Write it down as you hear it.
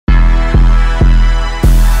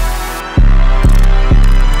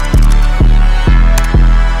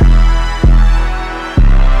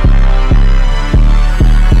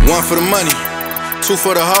money, 2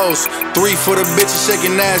 for the hoes, 3 for the bitches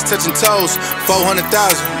shaking ass, touching toes. 400,000,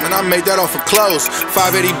 man, I made that off of clothes.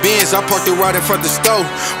 580 Benz, I parked it right in front of the stove.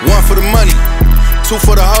 1 for the money, 2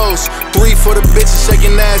 for the hoes, 3 for the bitches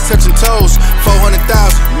shaking ass, touching toes.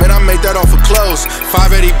 400,000, man, I made that off of clothes.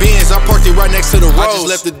 580 Benz, I parked it right next to the road. I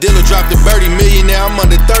just left the dealer, dropped the birdie, millionaire, I'm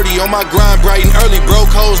under 30. On my grind, bright and early,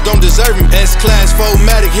 broke hoes don't deserve me. S-Class,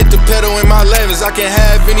 4matic, hit the pedal in my 11s. I can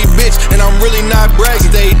have any bitch, and I'm really not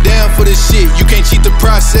bragging. Stay down for this shit, you can't cheat the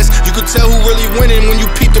process. You can tell who really winning when you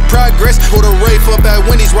peep the progress. Pull the Rafe up at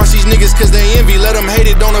Wendy's, watch these niggas cause they envy. Let them hate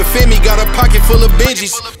it, don't offend me, got a pocket full of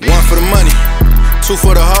Benjis. 1 for the money, 2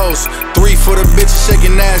 for the hoes, 3 for the bitches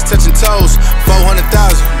shaking ass, touching toes.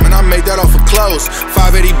 400,000, man, I made that off of clothes.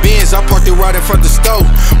 580 Benz, I parked it right in front of the stove.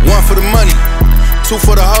 1 for the money, 2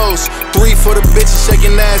 for the hoes, 3 for the bitches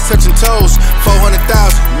shaking ass, touching toes. 400,000,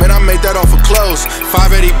 man, I made that off of clothes.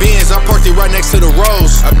 580 Benz, I parked it right next to the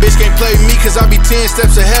rose. A bitch can't play me cause I be 10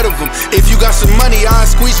 steps ahead of them. If you got some money, I'll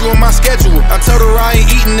squeeze you on my schedule. I told her I ain't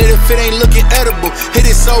eating it if it ain't looking edible. Hit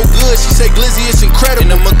it so good, she say Glizzy, it's incredible.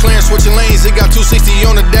 In the McLaren switching lanes, it got 260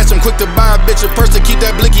 on the dash. I'm quick to buy a bitch a purse to keep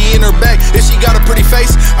that blicky in her back. If she got a pretty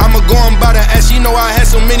face, I'ma go and buy the ass. She know I had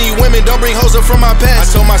so many women, don't bring hoes up from my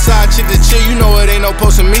past. I told my side chick to chill, you know it ain't no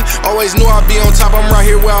posting me. Always knew I'd be on top, I'm right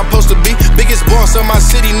here where I'm supposed to be. Biggest boss of my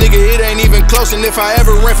city, nigga, it ain't even close. And if I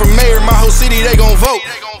ever ran for mayor, my whole city, they gon' vote.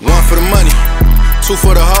 1 for the money, 2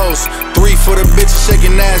 for the hoes, 3 for the bitches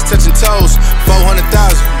shaking ass, touching toes. 400,000,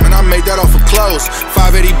 man, I made that off of clothes.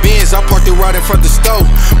 580 Benz, I parked it right in front of the stove.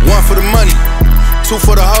 1 for the money, 2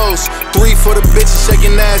 for the hoes, 3 for the bitches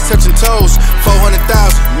shaking ass, touching toes. 400,000,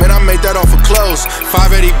 man, I made that off of clothes.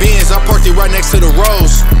 580 Benz, I parked it right next to the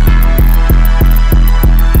rose.